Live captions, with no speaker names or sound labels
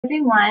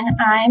Everyone,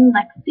 I'm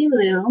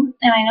LexiLou,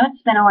 and I know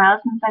it's been a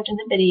while since I've done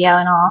the video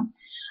and all.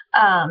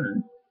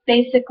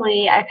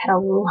 Basically, I've had a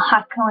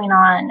lot going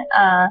on.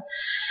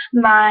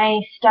 My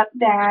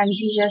stepdad,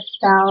 he just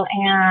fell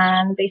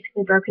and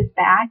basically broke his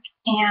back,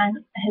 and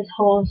his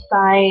whole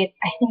side,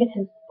 I think it's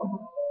his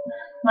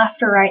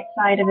left or right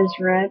side of his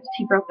ribs.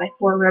 He broke like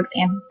 4 ribs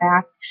and his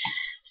back.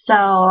 So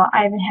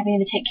I've been having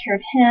to take care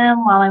of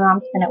him while my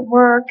mom's been at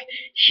work.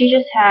 She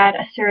just had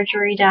a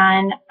surgery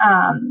done.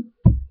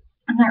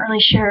 I'm not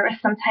really sure. It was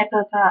some type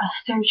of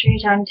surgery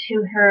done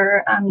to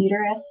her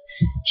uterus.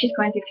 She's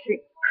going through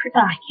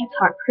I can't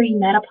talk,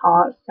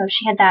 premenopause, so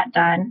she had that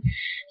done.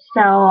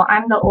 So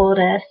I'm the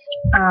oldest,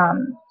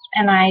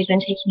 and I've been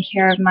taking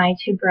care of my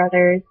 2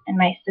 brothers and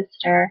my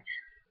sister.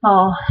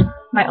 Well,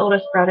 my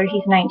oldest brother,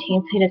 he's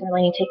 19, so he doesn't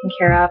really need taken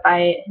care of.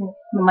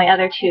 My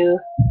other 2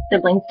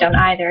 siblings don't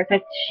either,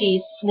 but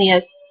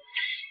Leah's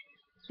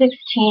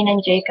 16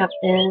 and Jacob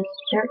is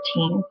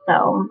 13,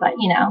 so, but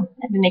you know,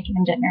 I've been making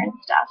them dinner and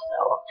stuff,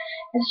 so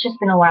it's just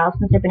been a while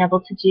since I've been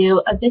able to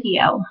do a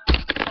video.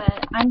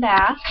 But I'm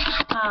back.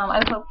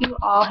 I hope you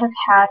all have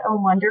had a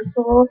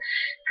wonderful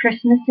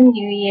Christmas and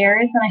New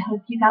Year's, and I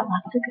hope you got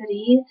lots of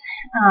goodies.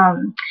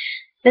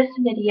 This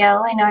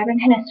video, I know I've been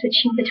kind of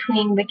switching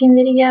between Wiccan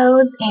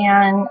videos,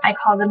 and I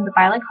call them the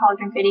Violet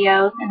Cauldron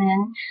videos, and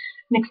then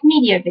mixed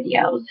media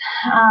videos.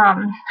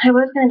 I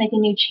was going to make a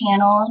new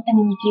channel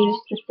and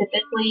do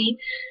specifically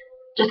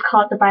just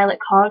call it the Violet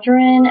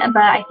Cauldron,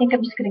 but I think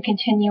I'm just going to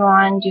continue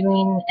on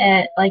doing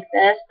it like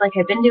this, like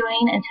I've been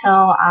doing,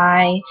 until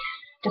I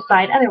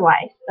decide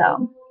otherwise.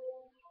 So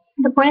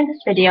the point of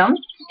this video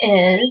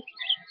is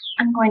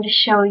I'm going to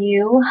show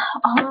you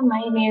all of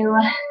my new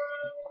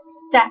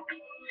decks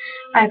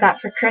I got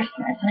for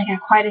Christmas, and I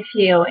got quite a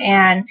few,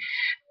 and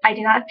I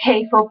did not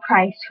pay full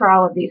price for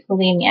all of these,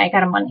 believe me. I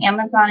got them on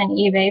Amazon and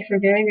eBay for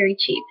very, very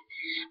cheap.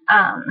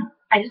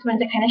 I just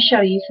wanted to kind of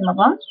show you some of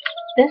them.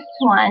 This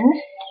one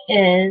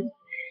is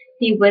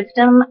the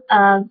Wisdom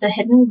of the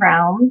Hidden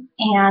Realm,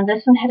 and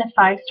this one had a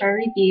 5-star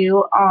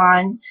review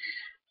on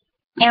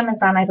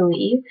Amazon, I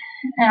believe,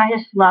 and I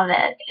just love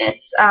it.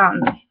 It's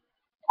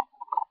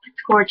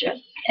gorgeous.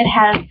 It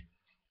has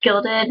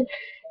gilded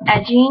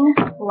edging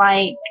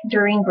like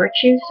Doreen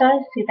Virtues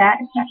does. See that?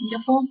 Isn't that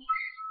beautiful?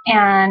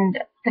 And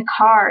the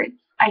cards,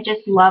 I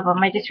just love them.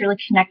 I just really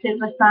connected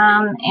with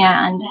them,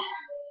 and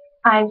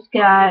I've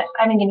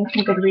been getting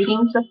some good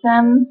readings with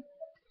them.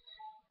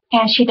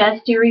 And she does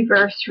do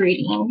reverse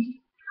readings.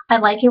 I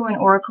like it when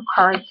Oracle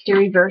cards do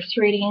reverse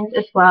readings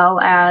as well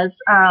as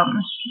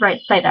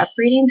right side up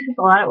readings, because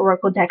a lot of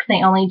Oracle decks,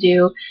 they only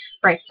do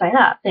right side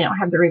up. They don't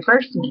have the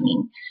reverse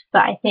meaning.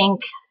 But I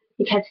think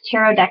because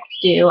tarot decks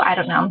do, I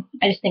don't know,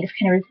 I just think it's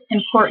kind of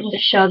important to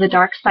show the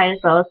dark side as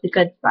well as the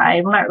good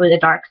side. Well, not really the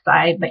dark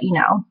side, but you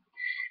know,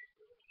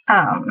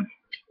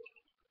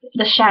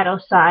 the shadow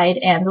side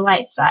and the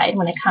light side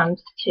when it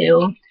comes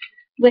to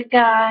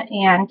Wicca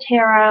and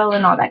tarot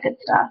and all that good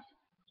stuff.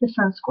 This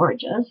one's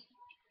gorgeous.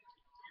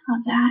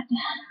 Love that.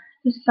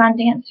 The sun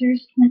dancers,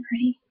 isn't that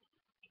pretty?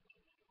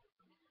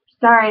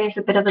 Sorry, there's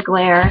a bit of a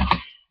glare.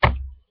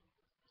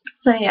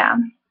 So yeah,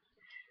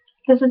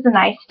 this is a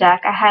nice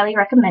deck. I highly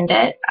recommend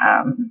it.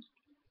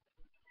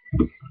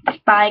 It's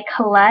by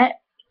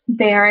Colette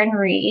Baron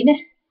Reed,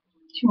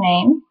 that's her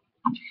name.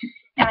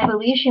 And I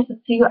believe she has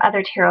a few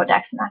other tarot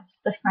decks, and that's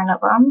the front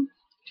of them.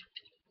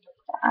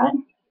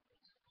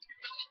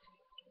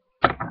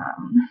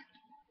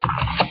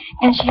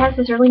 And she has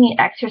this really neat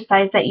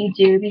exercise that you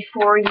do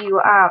before you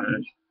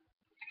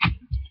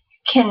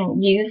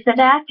can use the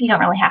deck. You don't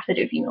really have to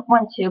do it if you don't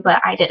want to,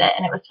 but I did it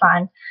and it was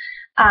fun.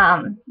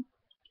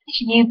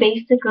 You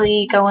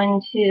basically go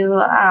into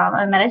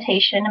a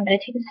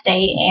meditative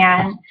state,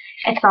 and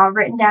it's all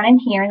written down in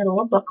here in the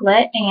little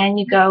booklet, and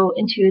you go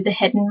into the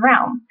hidden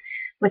realm,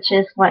 which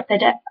is what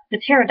the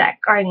tarot deck,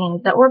 or I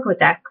mean the Oracle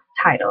deck,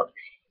 titled.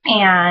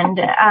 And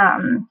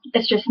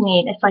it's just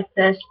neat. It's like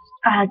this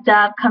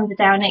dove comes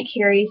down and it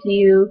carries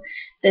you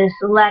this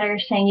letter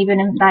saying you've been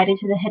invited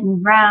to the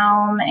hidden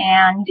realm,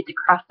 and you get to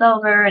cross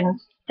over, and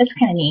it's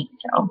kind of neat.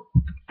 So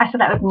I thought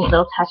that was a neat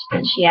little touch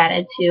that she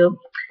added to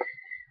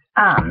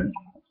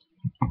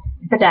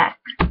the deck.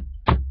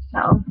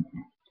 So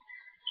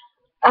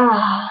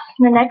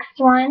the next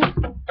one,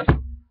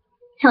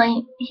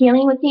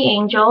 Healing with the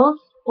Angels,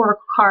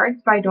 Oracle Cards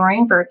by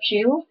Doreen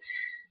Virtue.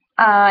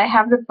 I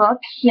have the book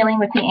Healing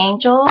with the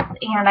Angels,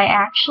 and I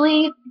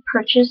actually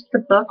purchased the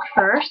book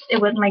first.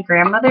 It was my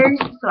grandmother's,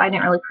 so I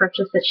didn't really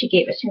purchase it. She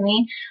gave it to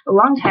me a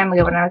long time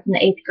ago when I was in the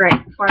 8th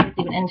grade, before I was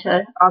even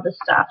into all this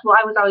stuff. Well,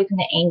 I was always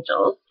into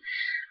angels.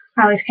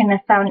 I always kind of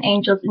found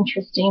angels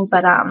interesting,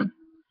 but I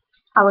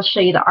will show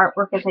you the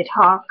artwork as I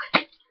talk,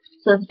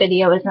 so this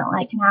video isn't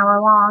like an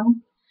hour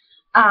long.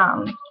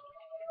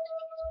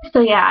 So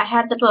yeah, I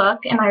had the book,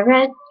 and I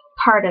read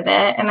part of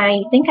it, and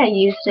I think I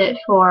used it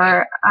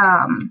for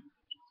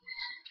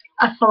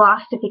a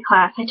philosophy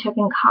class I took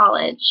in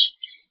college,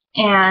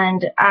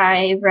 and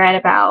I read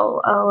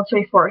about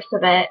 3/4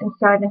 of it, and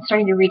so I've been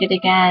starting to read it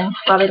again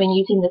while I've been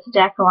using this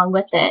deck along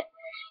with it.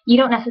 You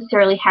don't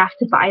necessarily have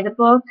to buy the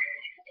book.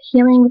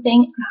 Healing with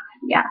the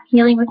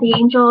Healing with the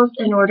Angels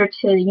in order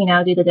to, you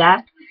know, do the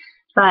deck.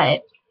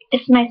 But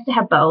it's nice to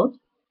have both,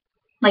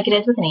 like it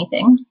is with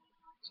anything.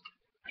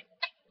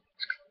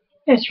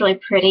 It's really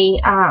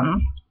pretty.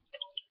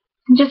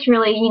 Just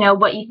really, you know,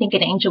 what you think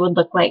an angel would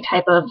look like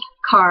type of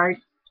card.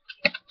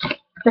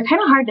 They're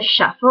kind of hard to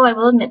shuffle, I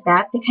will admit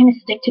that. They kind of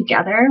stick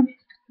together.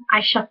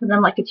 I shuffle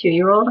them like a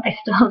 2-year-old. I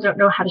still don't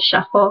know how to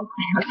shuffle.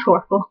 I know it's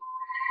horrible.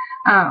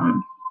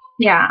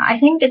 Yeah, I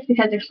think it's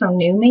because they're so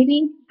new,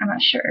 maybe. I'm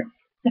not sure.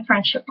 The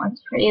friendship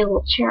one's pretty,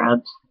 little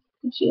cherubs.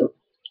 They're cute.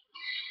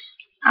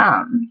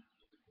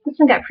 This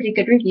one got pretty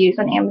good reviews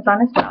on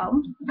Amazon as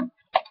well.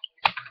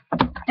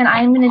 And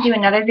I'm going to do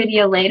another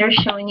video later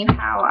showing you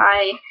how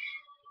I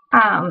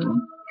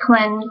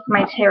cleanse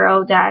my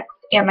tarot decks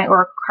and my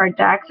oracle card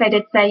decks. I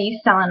did say I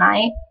use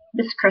selenite,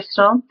 this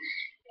crystal,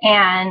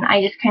 and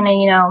I just kind of,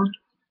 you know,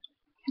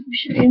 let me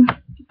show you.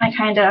 I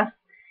kind of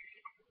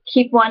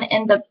keep one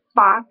in the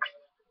box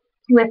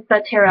with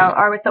the tarot,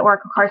 or with the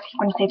oracle cards.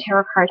 When you say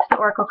tarot cards, the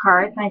oracle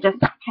cards, and I just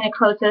kind of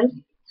closes.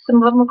 Some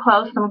of them will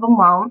close, some of them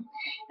won't.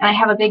 And I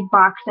have a big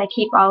box I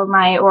keep all of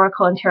my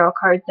oracle and tarot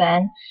cards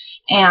in,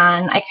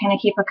 and I kind of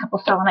keep a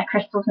couple selenite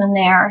crystals in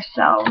there,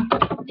 so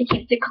it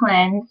keeps it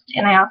cleansed.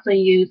 And I also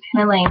use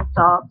Himalayan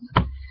salt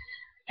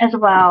as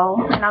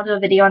well, and I'll do a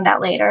video on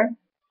that later.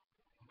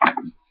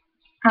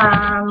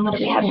 What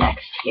do we have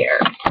next here?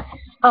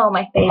 Oh,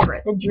 my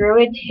favorite, the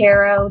Druid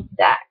Tarot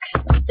deck.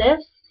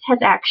 This has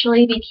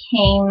actually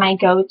became my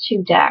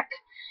go-to deck.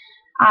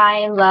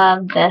 I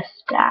love this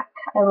deck.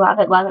 I love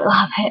it, love it,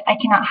 love it. I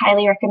cannot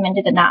highly recommend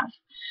it enough.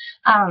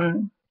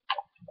 I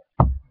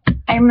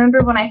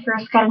remember when I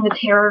first got into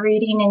tarot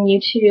reading and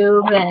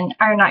YouTube,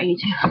 or not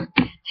YouTube,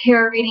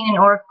 tarot reading and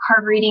oracle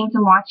card readings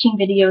and watching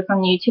videos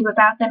on YouTube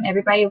about them,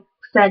 everybody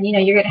said, you know,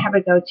 you're going to have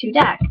a go-to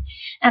deck.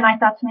 And I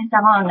thought to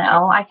myself, oh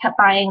no, I kept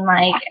buying,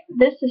 like,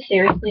 this is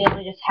seriously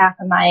only just half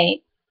of my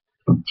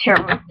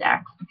tarot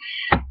decks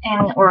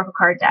and oracle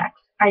card decks.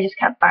 I just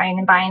kept buying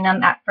and buying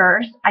them at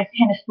first. I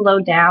kind of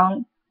slowed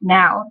down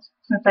now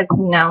since I've,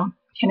 you know,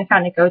 kind of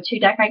found a go-to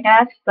deck, I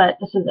guess, but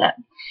this is it.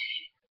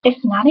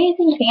 It's not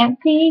anything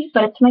fancy,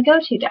 but it's my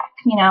go-to deck,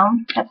 you know.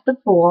 That's the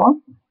Fool.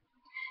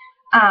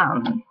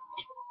 Sorry.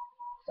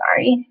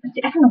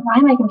 I don't know why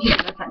my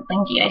computer is not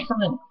blinky. I still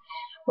haven't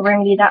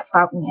remedied that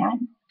problem yet.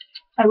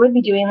 I would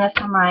be doing this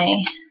on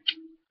my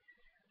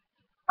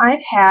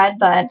iPad,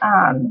 but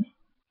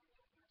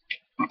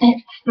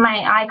it's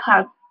my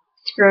iCloud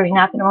screwing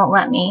up and it won't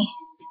let me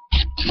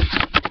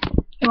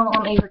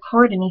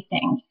record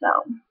anything. So,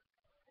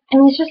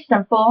 and it's just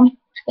simple.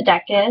 The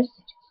deck is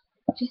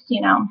just,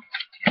 you know,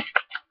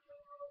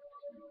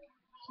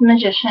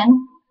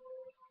 Magician.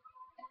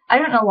 I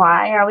don't know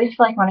why. I always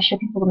feel like I want to show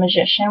people the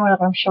Magician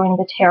whenever I'm showing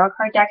the tarot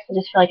card decks. I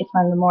just feel like it's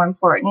one of the more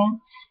important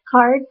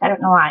cards. I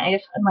don't know why.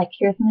 I'm like,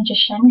 here's the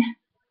Magician.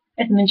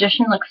 If the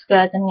Magician looks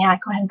good, then yeah,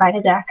 go ahead and buy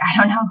the deck. I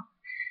don't know.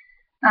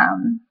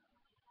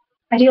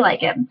 I do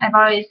like it. I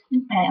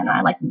don't know,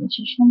 I like the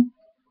Magician.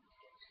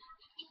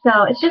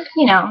 So it's just,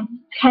 you know,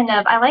 kind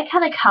of, I like how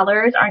the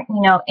colors aren't,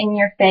 you know, in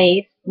your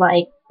face,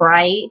 like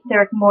bright.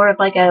 They're more of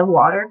like a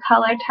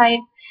watercolor type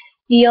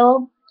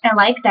deal. I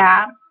like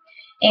that.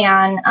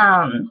 And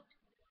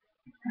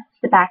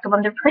the back of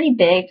them, they're pretty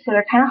big, so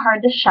they're kind of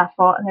hard to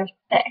shuffle, and they're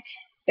thick,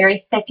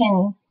 very thick,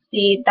 and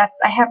see,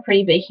 I have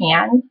pretty big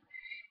hands,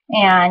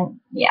 and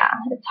yeah,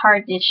 it's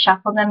hard to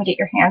shuffle them and get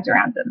your hands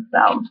around them.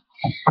 So,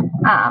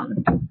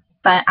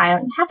 but I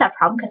don't have that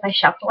problem because I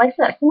shuffle like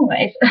this,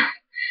 anyways.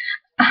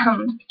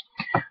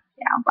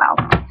 Yeah, well,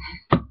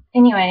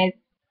 anyways,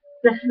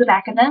 this is the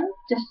back of them,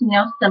 just, you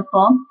know,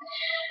 simple,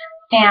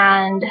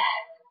 and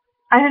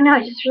I don't know,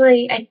 just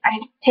really, I've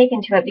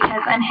taken to it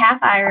because I'm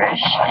half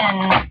Irish,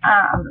 and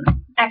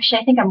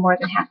actually I think I'm more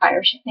than half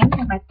Irish. I think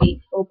I might be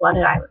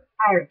full-blooded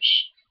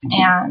Irish,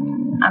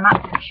 and I'm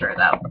not for sure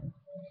though.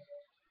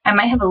 I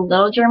might have a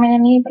little German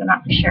in me, but I'm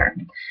not for sure.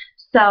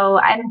 So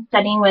I've been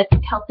studying with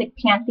Celtic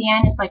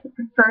Pantheon. It's like the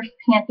first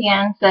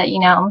pantheons that, you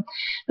know,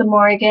 the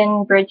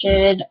Morrigan,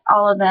 Bridget,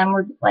 all of them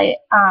were like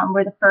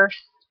were the first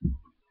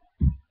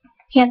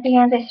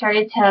pantheons. I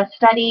started to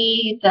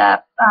study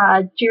the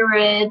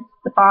Druids,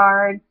 the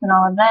Bards, and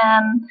all of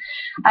them.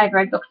 I've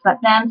read books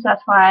about them, so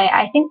that's why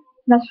I think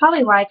that's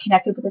probably why I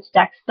connected with this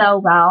deck so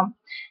well.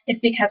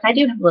 It's because I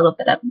do have a little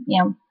bit of,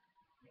 you know,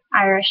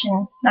 Irish,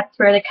 and that's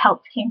where the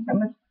Celts came from,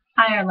 was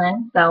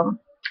Ireland. So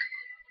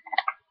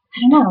I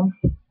don't know.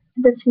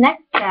 This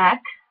next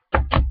deck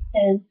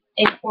is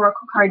an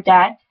oracle card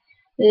deck,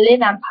 Les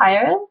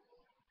Vampires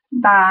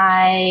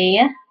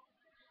by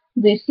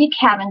Lucy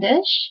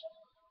Cavendish.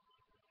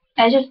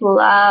 I just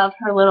love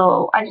her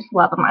little, I just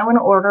love them. I want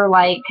to order,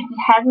 like, because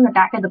it has in the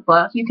back of the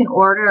book, you can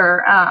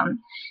order,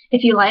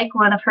 if you like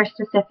one of her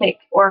specific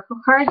oracle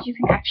cards, you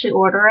can actually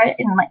order it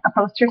in, like, a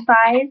poster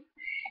size,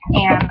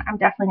 and I'm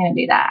definitely going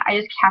to do that. I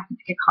just have to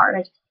pick a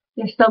card.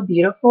 They're so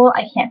beautiful,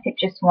 I can't pick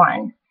just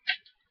one.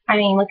 I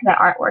mean, look at that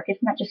artwork.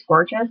 Isn't that just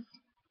gorgeous?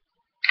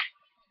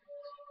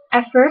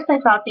 At first, I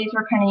thought these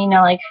were kind of, you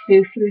know, like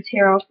foo-foo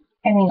tarot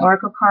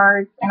oracle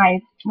cards, and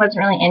I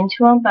wasn't really into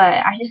them, but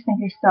I just think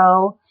they're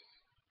so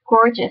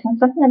gorgeous. And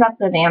something about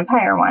the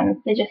vampire ones,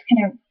 they just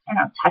kind of, I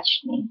don't know,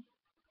 touched me.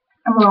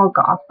 I'm a little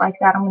goth like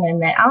that. I'll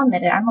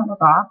admit it. I'm a little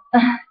goth.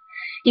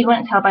 You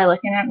wouldn't tell by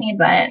looking at me,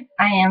 but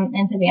I am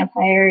into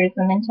vampires.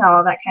 I'm into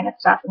all that kind of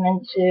stuff. I'm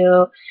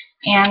into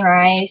Anne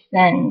Rice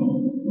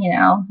and,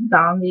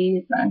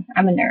 zombies. And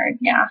I'm a nerd,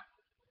 yeah.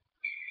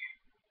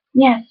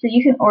 Yeah, so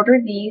you can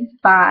order these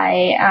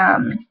by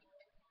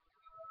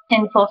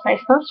in full-size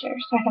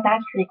posters. So I thought that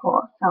was pretty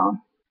cool. So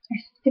I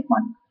just picked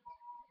one.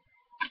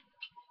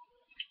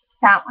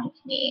 That one's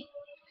neat.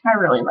 I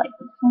really like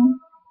this one.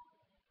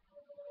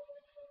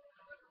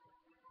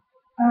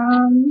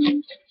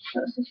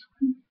 So is this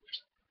one.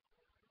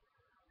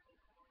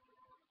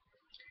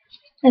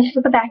 This is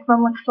what the back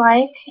one looks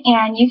like,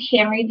 and you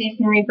can read these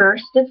in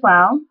reverse as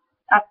well.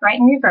 Upright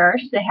and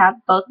reverse. They have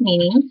both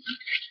meanings.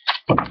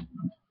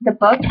 The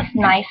book's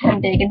nice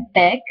and big and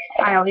thick.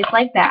 I always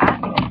like that.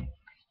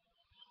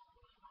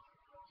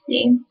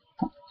 See?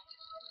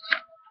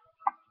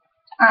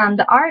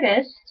 The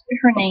artist,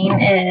 her name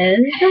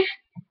is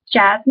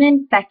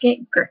Jasmine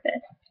Beckett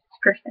Griffith.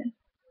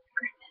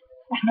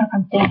 I don't know if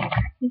I'm saying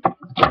it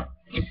correctly.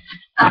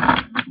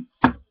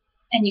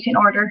 And you can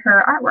order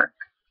her artwork.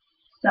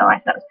 So I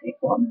thought it was pretty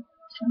cool.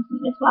 Sounds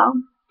neat as well.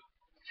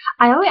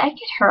 I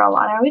get her a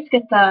lot. I always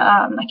get the,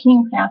 I can't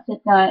even pronounce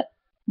it, the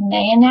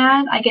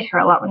Mayanad. I get her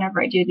a lot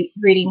whenever I do the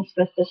readings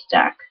with this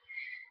deck.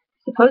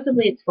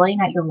 Supposedly it's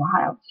laying at your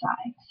wild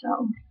side,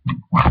 so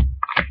I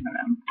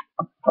don't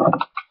know.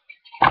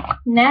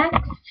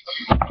 Next,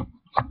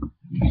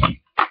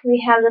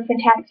 we have the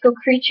Fantastical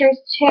Creatures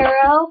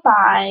Tarot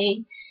by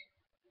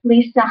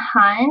Lisa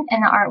Hunt,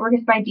 and the artwork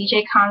is by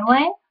DJ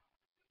Conway.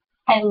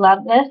 I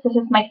love this. This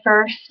is my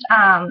first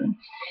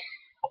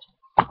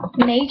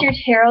major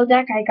tarot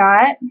deck I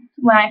got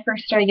when I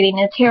first started getting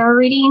into tarot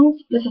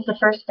readings. This is the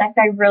first deck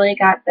I really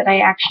got that I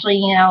actually,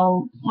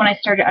 when I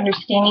started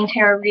understanding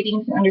tarot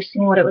readings and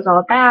understanding what it was all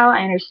about,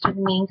 I understood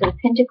the meanings of the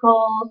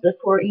pentacles, the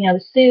four,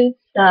 the suits,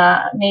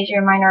 the major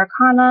and minor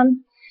arcana.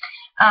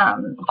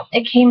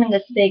 It came in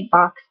this big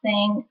box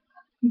thing,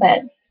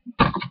 but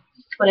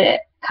that's what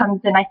it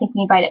comes in. I think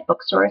when you buy it at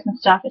bookstores and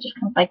stuff, it just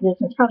comes like this,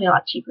 and it's probably a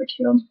lot cheaper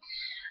too.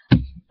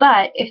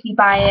 But if you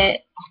buy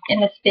it in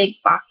this big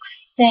box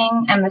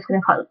thing, I'm just going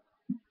to call it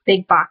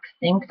big box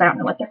thing because I don't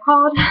know what they're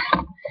called,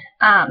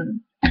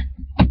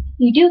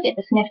 you do get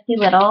this nifty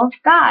little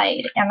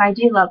guide, and I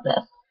do love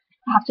this.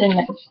 I have to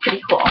admit, it's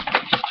pretty cool.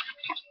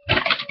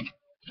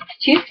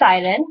 It's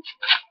two-sided,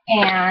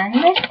 and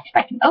if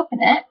I can open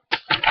it,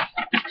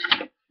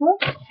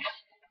 whoops,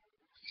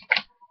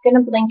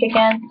 gonna blink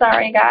again,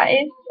 sorry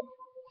guys.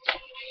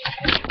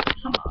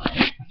 Come on.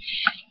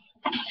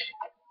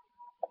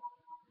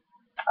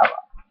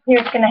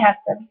 You're just going to have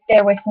to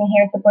bear with me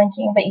here with the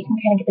blinking, but you can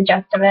kind of get the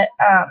gist of it.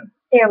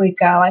 There we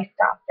go. I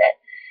stopped it.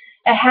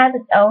 It has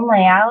its own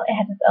layout. It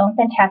has its own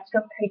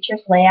Fantastical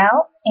Creatures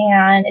layout,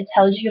 and it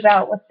tells you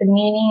about what the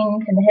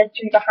meanings and the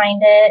history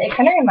behind it. It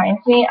kind of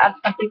reminds me of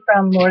something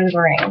from Lord of the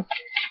Rings.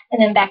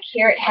 And then back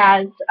here it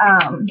has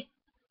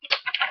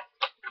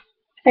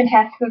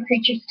Fantastical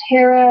Creatures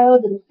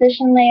Tarot, the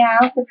Decision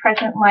layout, the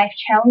Present Life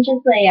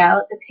Challenges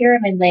layout, the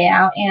Pyramid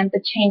layout, and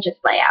the Changes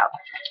layout.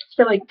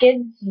 So it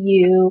gives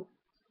you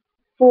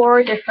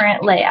 4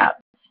 different layouts.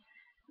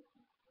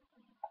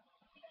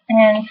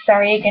 And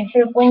sorry again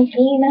for the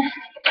blinking.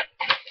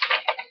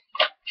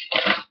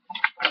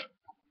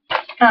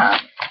 So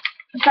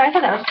I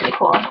thought that was pretty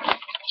cool.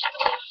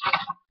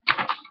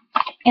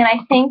 And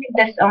I think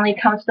this only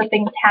comes with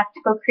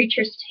Fantastical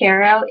Creatures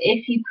Tarot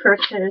if you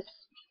purchase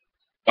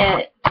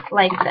it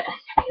like this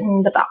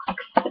in the box,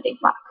 the big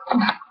box.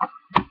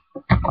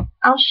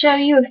 I'll show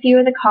you a few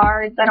of the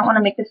cards. I don't want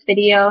to make this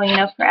video,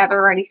 forever,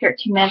 already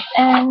 13 minutes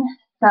in.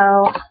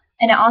 So,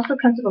 and it also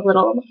comes with a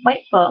little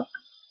white book.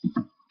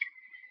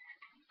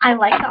 I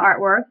like the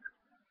artwork.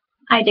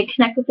 I did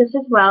connect with this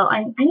as well.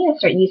 I need to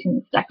start using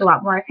this deck a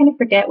lot more. I kind of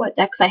forget what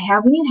decks I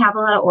have. When you have a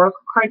lot of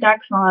oracle card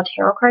decks and a lot of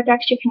tarot card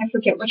decks, you kind of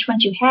forget which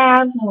ones you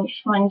have and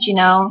which ones, you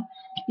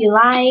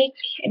like,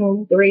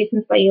 and the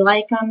reasons why you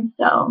like them.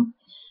 So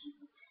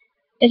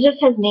it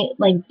just has neat,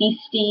 like,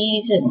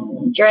 beasties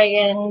and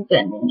dragons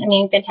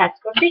and,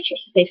 fantastical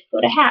creatures is basically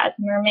what it has.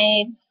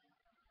 Mermaids.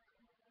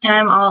 And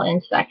I'm all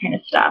into that kind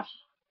of stuff.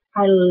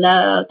 I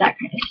love that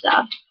kind of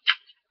stuff.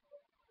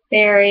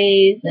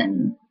 Fairies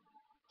and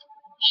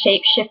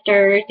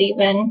shapeshifters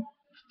even.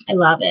 I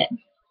love it.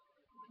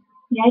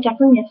 Yeah, I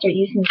definitely need to start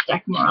using this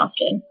deck more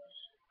often.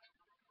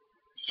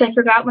 So I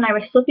forgot when I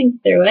was flipping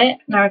through it,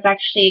 and I was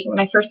actually, when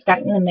I first got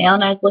it in the mail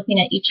and I was looking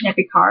at each and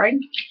every card,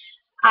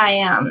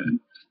 I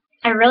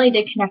really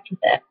did connect with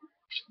it.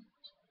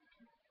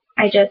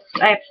 I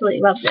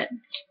absolutely loved it.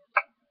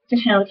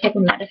 It's kind of like a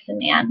medicine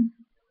man.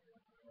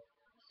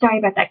 Sorry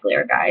about that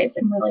glare, guys.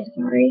 I'm really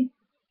sorry.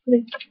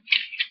 The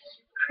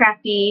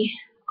crappy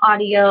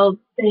audio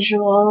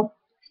visual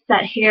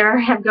set here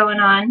I have going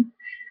on.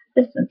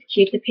 This one's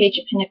cute, the Page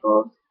of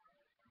Pentacles.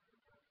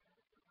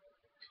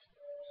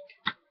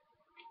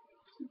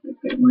 This is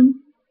a good one.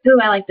 Ooh,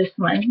 I like this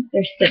one.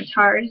 There's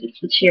centaurs. It's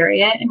the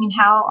chariot. I mean,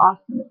 how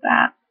awesome is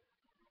that?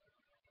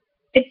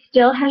 It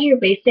still has your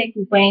basic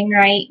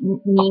Wainwright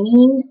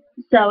meaning,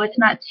 so it's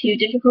not too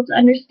difficult to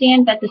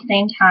understand, but at the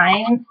same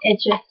time, it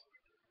just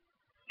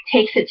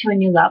takes it to a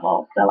new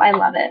level, so I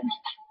love it.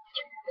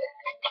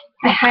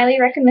 I highly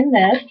recommend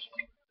this.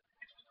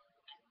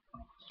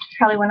 It's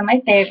probably one of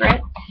my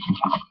favorites.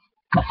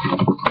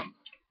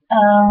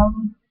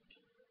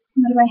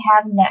 What do I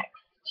have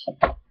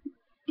next?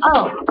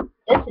 Oh,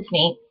 this is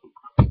neat.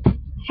 I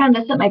found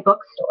this at my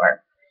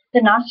bookstore.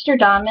 The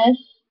Nostradamus,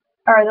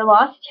 or the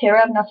Lost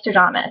Tarot of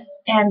Nostradamus,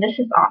 and this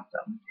is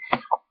awesome.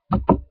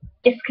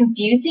 It's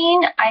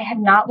confusing. I have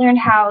not learned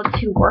how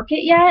to work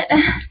it yet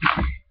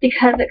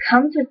because it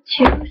comes with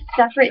 2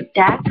 separate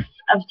decks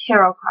of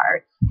tarot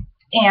cards,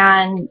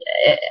 and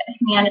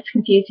man, it's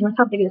confusing. Look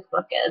how big this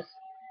book is.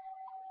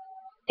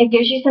 It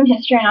gives you some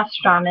history on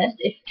Nostradamus,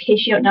 in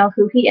case you don't know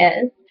who he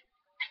is.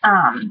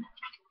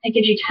 It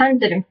gives you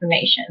tons of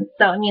information.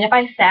 So, I mean, if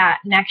I sat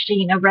and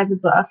actually, read the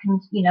book and,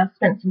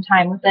 spent some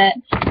time with it,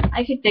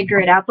 I could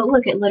figure it out. But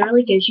look, it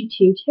literally gives you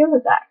 2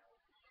 tarot decks.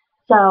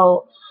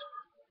 So,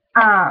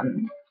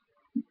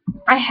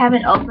 I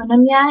haven't opened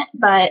them yet,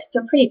 but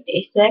they're pretty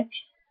basic.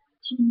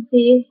 As you can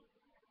see,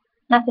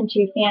 nothing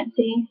too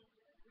fancy.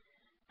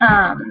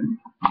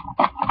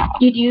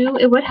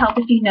 It would help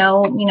if you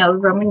know,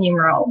 Roman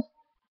numerals.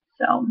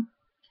 So,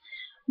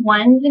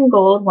 one's in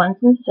gold, one's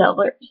in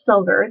silver.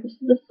 This is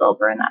the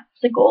silver, and that's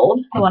the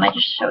gold, the one I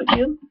just showed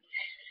you.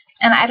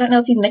 And I don't know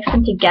if you mix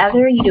them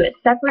together, you do it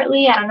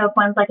separately. I don't know if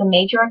one's like a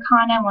major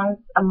arcana, one's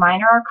a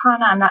minor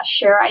arcana. I'm not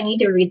sure. I need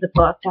to read the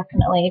book,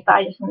 definitely, but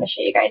I just wanted to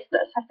show you guys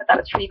this. I thought that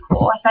was pretty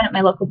cool. I found it at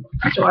my local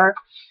bookstore.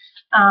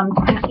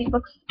 Quincy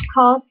Books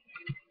called.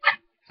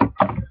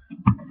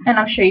 And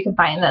I'm sure you can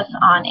find this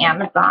on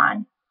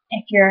Amazon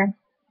if you're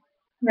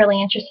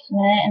really interested in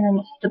it. And then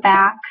this is the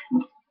back.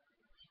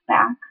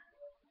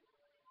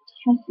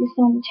 Can you see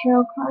some of the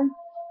tarot cards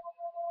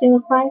they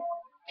look like?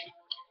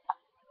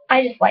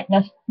 I just like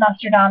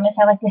Nostradamus.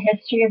 I like the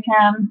history of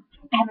him.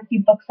 I have a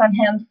few books on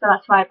him, so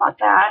that's why I bought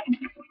that.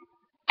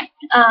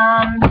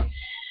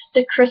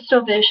 The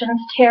Crystal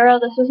Visions Tarot.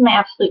 This was my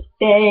absolute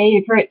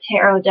favorite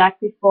tarot deck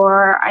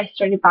before I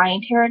started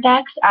buying tarot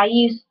decks. I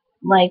used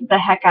like the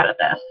heck out of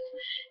this.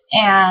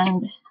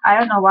 And I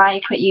don't know why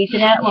I quit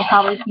using it. Well,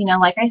 probably,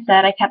 like I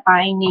said, I kept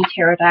buying new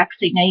tarot decks.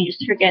 So, you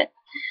just forget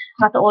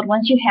about the old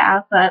ones you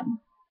have, but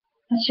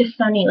it's just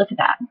so neat. Look at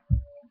that.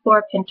 4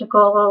 of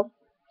Pentacles.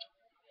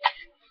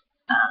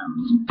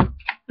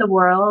 The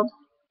World.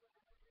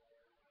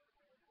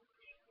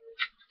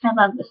 I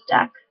love this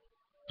deck.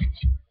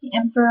 The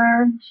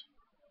Emperor.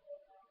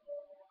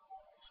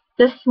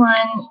 This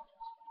one,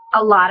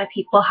 a lot of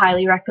people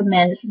highly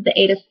recommend. This is the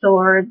 8 of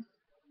Swords.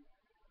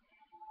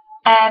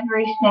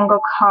 Every single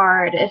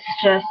card is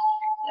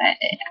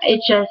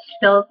it just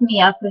fills me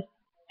up with,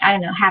 I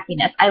don't know,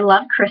 happiness. I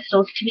love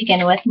crystals to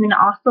begin with, and then it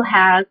also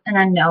has an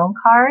unknown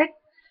card.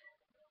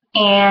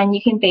 And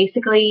you can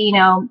basically,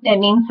 it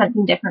means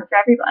something different for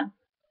everyone.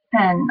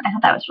 And I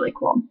thought that was really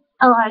cool.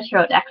 A lot of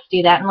tarot decks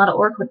do that, and a lot of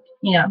oracle,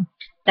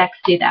 decks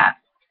do that.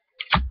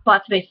 Well,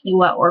 that's basically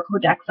what oracle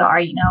decks are,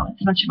 it's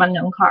a bunch of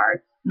unknown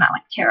cards, not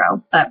like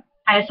tarot. But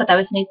I just thought that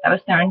was neat that I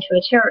was thrown into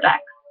a tarot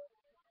deck.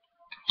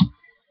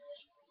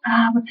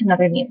 What's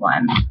another neat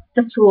one?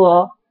 The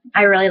Fool.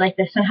 I really like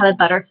this one, how the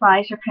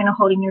butterflies are kind of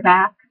holding your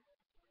back.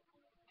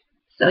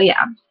 So,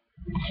 yeah.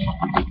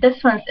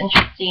 This one's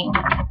interesting.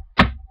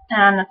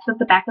 And that's what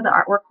the back of the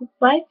artwork looks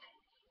like.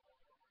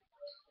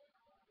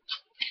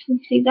 You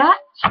can see that.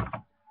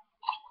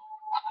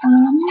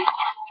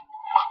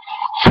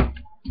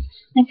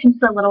 It comes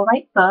with a little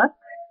white book,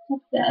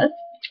 like this.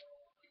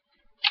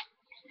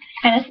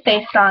 And it's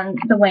based on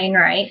the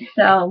Wainwright,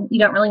 so you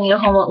don't really need a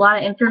whole lot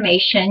of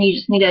information. You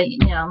just need a,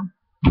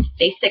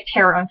 basic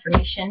tarot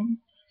information.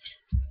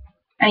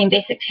 I mean,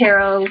 basic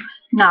tarot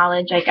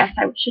knowledge, I guess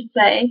I should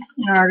say,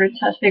 in order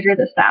to figure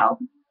this out.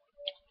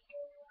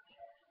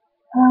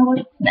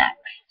 What's next?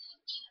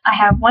 I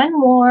have one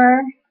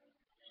more.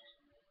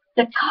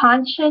 The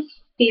Conscious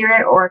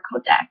Spirit Oracle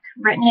Deck,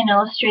 written and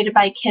illustrated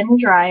by Kim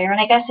Dreyer. And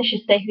I guess I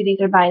should say who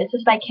these are by. This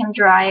is by Kim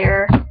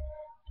Dreyer.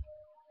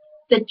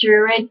 The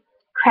Druid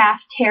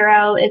Craft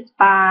Tarot is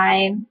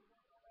by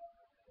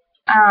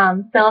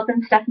Philip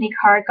and Stephanie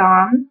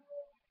Carr-Gomm,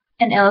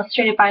 and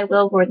illustrated by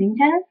Will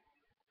Worthington.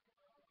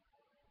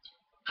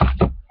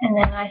 And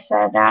then I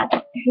said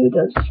that, who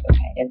does, okay,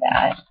 I did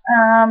that.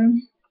 I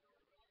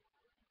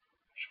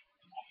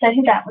said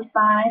who that was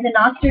by. The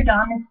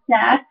Nostradamus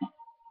deck.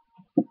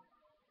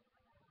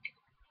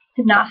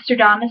 The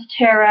Nostradamus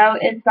Tarot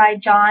is by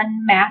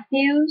John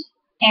Matthews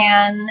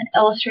and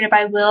illustrated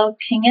by Will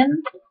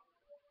Kingham.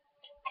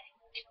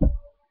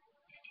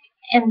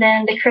 And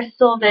then the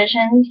Crystal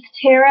Visions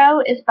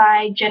Tarot is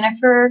by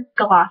Jennifer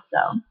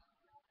Galasso.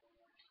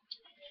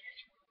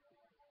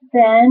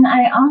 Then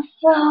I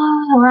also,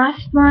 the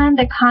last one,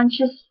 the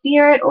Conscious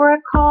Spirit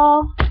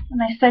Oracle,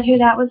 and I said who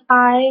that was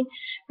by.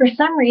 For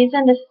some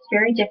reason, this is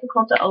very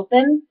difficult to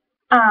open.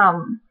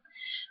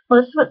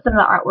 Well, this is what some of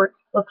the artwork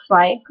looks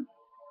like.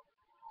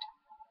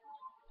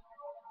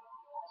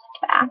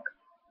 Back.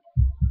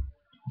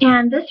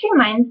 And this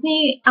reminds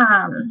me,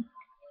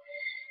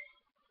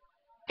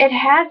 it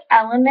has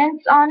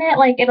elements on it,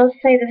 like it'll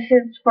say this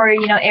is for,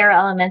 air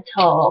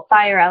elemental,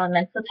 fire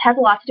elemental. It has a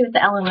lot to do with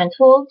the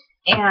elementals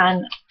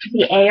and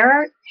the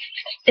air.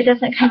 It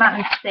doesn't come out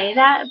and say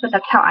that, but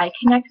that's how I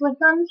connect with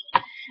them.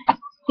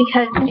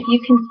 Because if you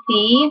can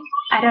see,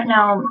 I don't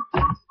know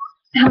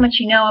how much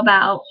you know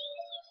about,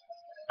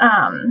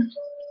 well,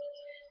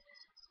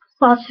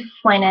 let's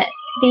explain it.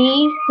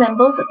 These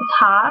symbols at the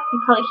top,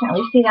 you probably can't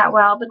really see that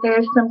well, but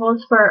there's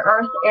symbols for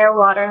earth, air,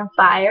 water, and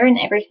fire, and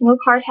every single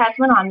card has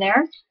one on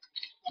there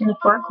in the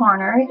four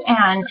corners.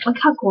 And look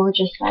how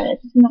gorgeous that is.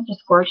 Isn't that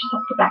just gorgeous?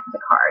 That's the back of the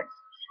card.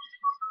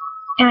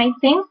 And I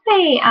think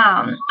they,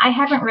 I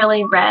haven't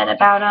really read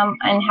about them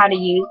and how to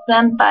use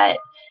them, but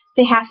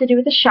they have to do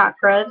with the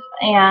chakras,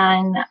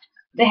 and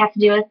they have to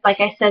do with, like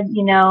I said,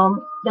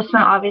 this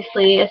one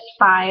obviously is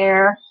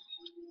fire.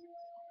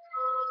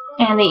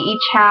 And they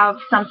each have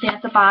something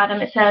at the bottom.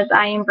 It says,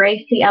 I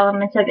embrace the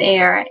element of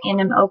air and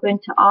am open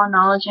to all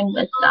knowledge and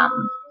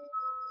wisdom.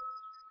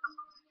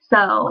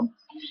 So,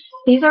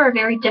 these are a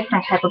very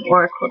different type of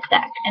oracle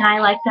deck, and I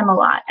like them a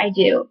lot. I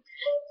do.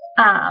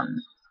 I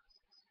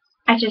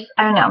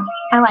don't know.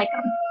 I like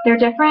them. They're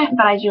different,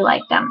 but I do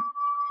like them.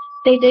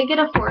 They did get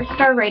a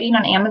 4-star rating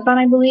on Amazon,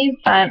 I believe,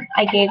 but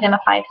I gave them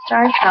a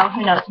 5-star, so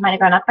who knows, it might have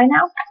gone up by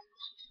now.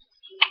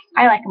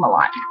 I like them a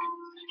lot.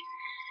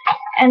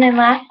 And then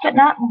last but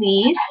not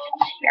least,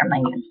 here, I'm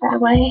going to move that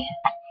away.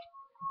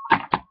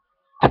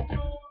 And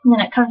then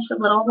it comes with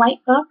a little white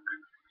book.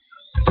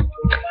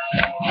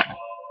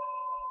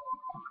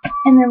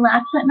 And then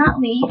last but not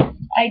least,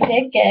 I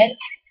did get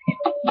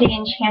the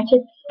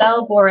Enchanted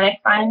Spell Board.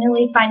 I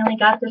finally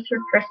got this for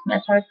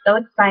Christmas. I was so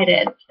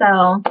excited.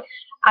 So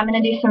I'm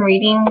going to do some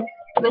reading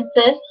with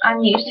this on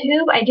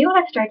YouTube. I do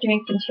want to start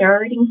doing some tarot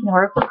readings and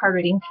oracle card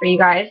readings for you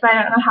guys, but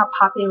I don't know how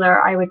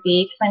popular I would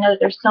be because I know that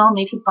there's so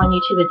many people on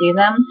YouTube that do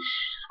them.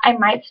 I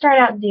might start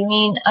out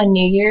doing a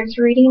New Year's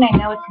reading. I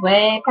know it's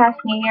way past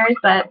New Year's,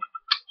 but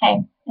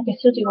hey, I can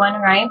still do one,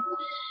 right?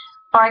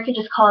 Or I could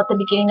just call it the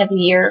beginning of the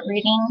year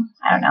reading.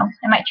 I don't know.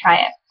 I might try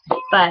it.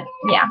 But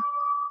yeah.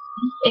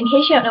 In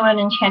case you don't know what an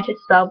enchanted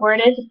spell board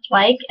is, it's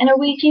like an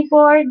Ouija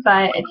board,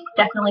 but it's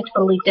definitely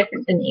totally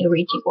different than the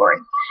Ouija board.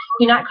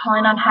 You're not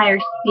calling on higher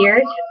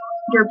spirits.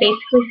 You're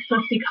basically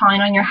supposed to be calling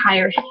on your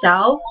higher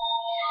self,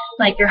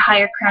 like your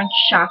higher crown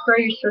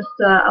chakra. You're supposed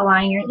to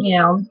align your,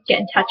 get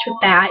in touch with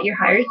that, your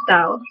higher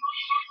self,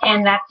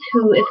 and that's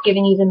who is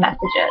giving you the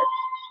messages.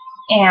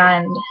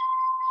 And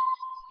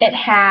it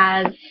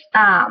has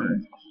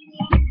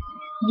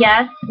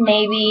yes,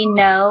 maybe,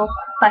 no,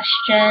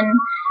 question.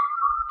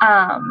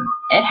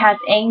 It has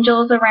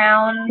angels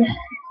around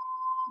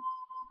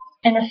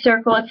in a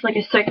circle. It's like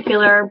a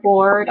circular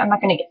board. I'm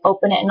not going to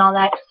open it and all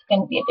that because it's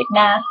going to be a big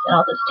mess and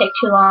it'll just take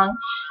too long.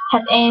 It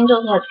has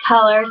angels, it has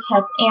colors, it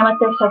has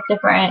amethyst, it has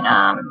different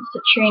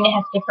citrine, it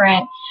has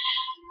different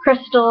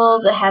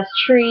crystals, it has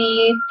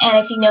trees, and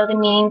if you know the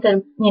meanings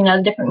of,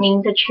 different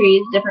meanings of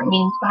trees, different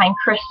meanings behind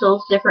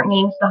crystals, different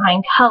meanings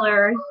behind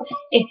colors.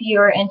 If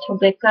you're into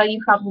Wicca, you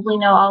probably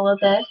know all of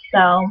this.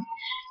 So,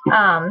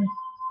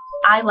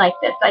 I like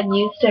this. I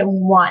used it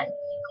once,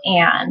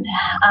 and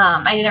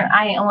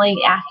I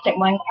only asked it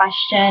one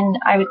question.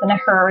 I was in a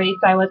hurry,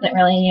 so I wasn't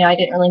really, I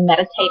didn't really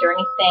meditate or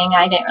anything.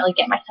 I didn't really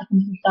get myself in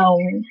the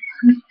zone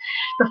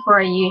before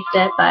I used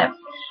it, but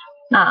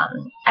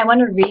I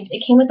want to read.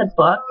 It came with a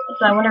book,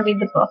 so I want to read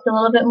the book a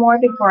little bit more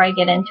before I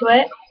get into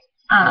it.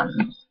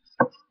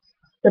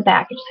 The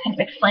back, it just kind of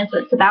explains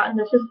what it's about, and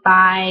this is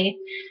by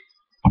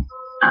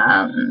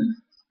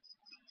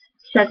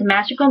says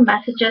Magical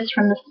Messages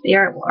from the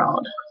Spirit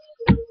World.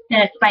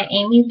 And it's by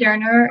Amy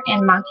Zerner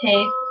and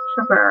Monte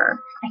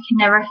Faber. I can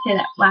never say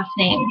that last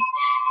name.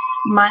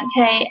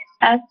 Monte,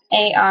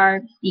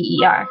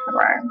 F-A-R-B-E-R,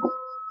 Faber.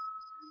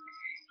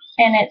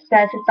 And it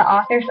says it's the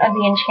authors of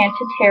the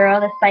Enchanted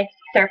Tarot, the Psychic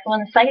Circle.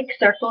 And the Psychic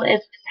Circle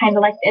is kind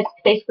of like, it's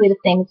basically the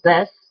same as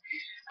this.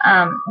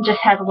 Just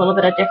has a little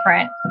bit of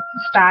different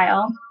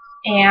style.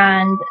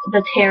 And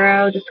the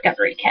Tarot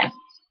Discovery Kit.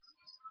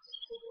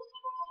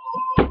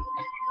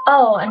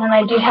 Oh, and then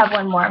I do have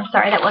one more. I'm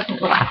sorry, that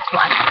wasn't the last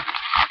one.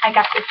 I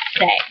got this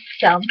today.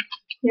 So,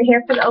 you're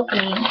here for the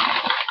opening.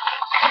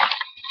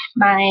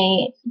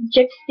 My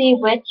Gypsy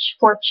Witch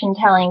Fortune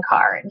Telling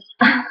cards.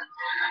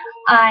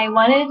 I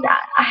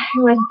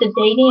was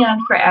debating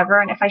on forever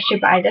and if I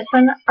should buy this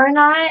one or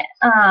not.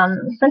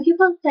 Some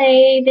people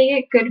say they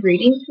get good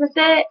readings with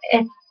it.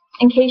 It's,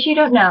 in case you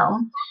don't know,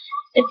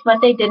 it's what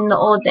they did in the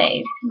old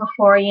days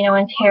before,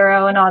 when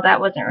tarot and all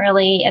that wasn't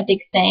really a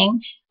big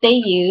thing. They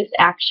used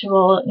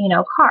actual,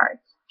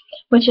 cards,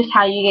 which is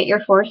how you get your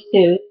 4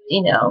 suits,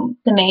 the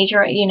major,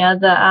 what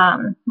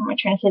am I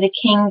trying to say, the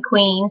king,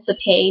 queens, the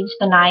page,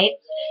 the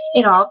knights.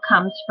 It all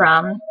comes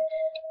from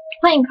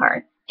playing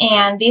cards.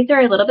 And these are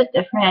a little bit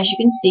different, as you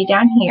can see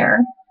down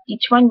here.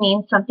 Each one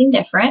means something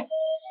different.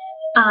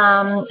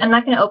 I'm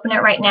not going to open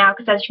it right now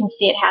because, as you can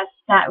see, it has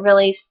that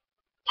really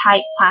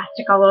tight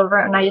plastic all over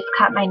it, and I just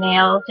cut my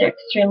nails. They're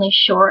extremely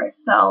short,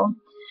 so,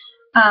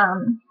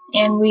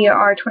 and we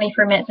are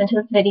 24 minutes into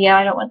this video.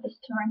 I don't want this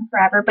to run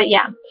forever, but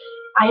yeah.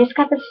 I just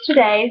got this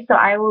today, so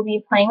I will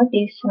be playing with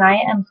these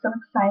tonight. I'm so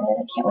excited.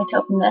 I can't wait to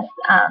open this.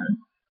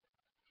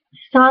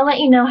 So I'll let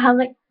you know how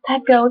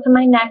that goes in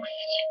my next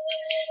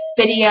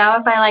video,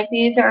 if I like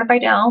these or if I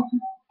don't.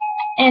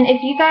 And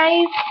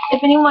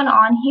if anyone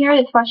on here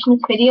that's watching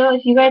this video,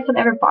 if you guys have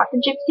ever bought the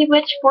Gypsy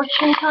Witch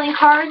fortune telling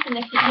cards, and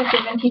if you have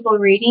given people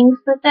readings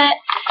with it,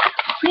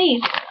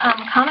 please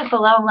comment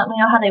below and let me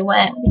know how they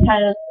went,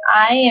 because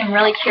I am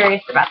really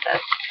curious about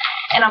this.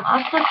 And I'm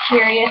also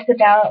curious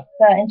about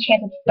the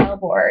Enchanted Spell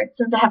board,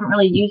 since I haven't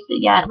really used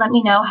it yet. Let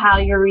me know how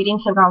your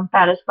readings have gone with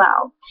that as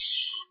well.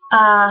 So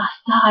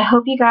I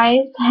hope you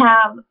guys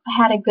have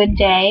had a good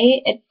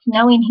day. It's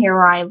snowing here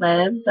where I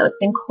live, so it's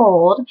been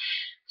cold.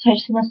 So I've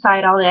just been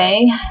inside all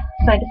day.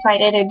 So I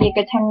decided it would be a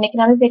good time to make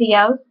another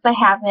video, since I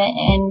haven't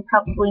in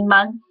probably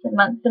months and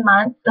months and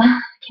months.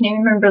 I can't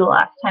even remember the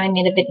last time I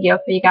made a video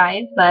for you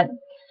guys, but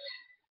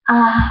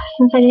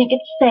since I didn't get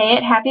to say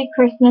it, Happy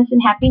Christmas and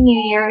Happy New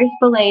Year's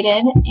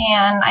belated,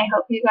 and I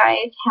hope you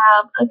guys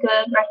have a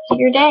good rest of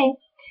your day.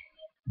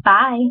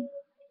 Bye.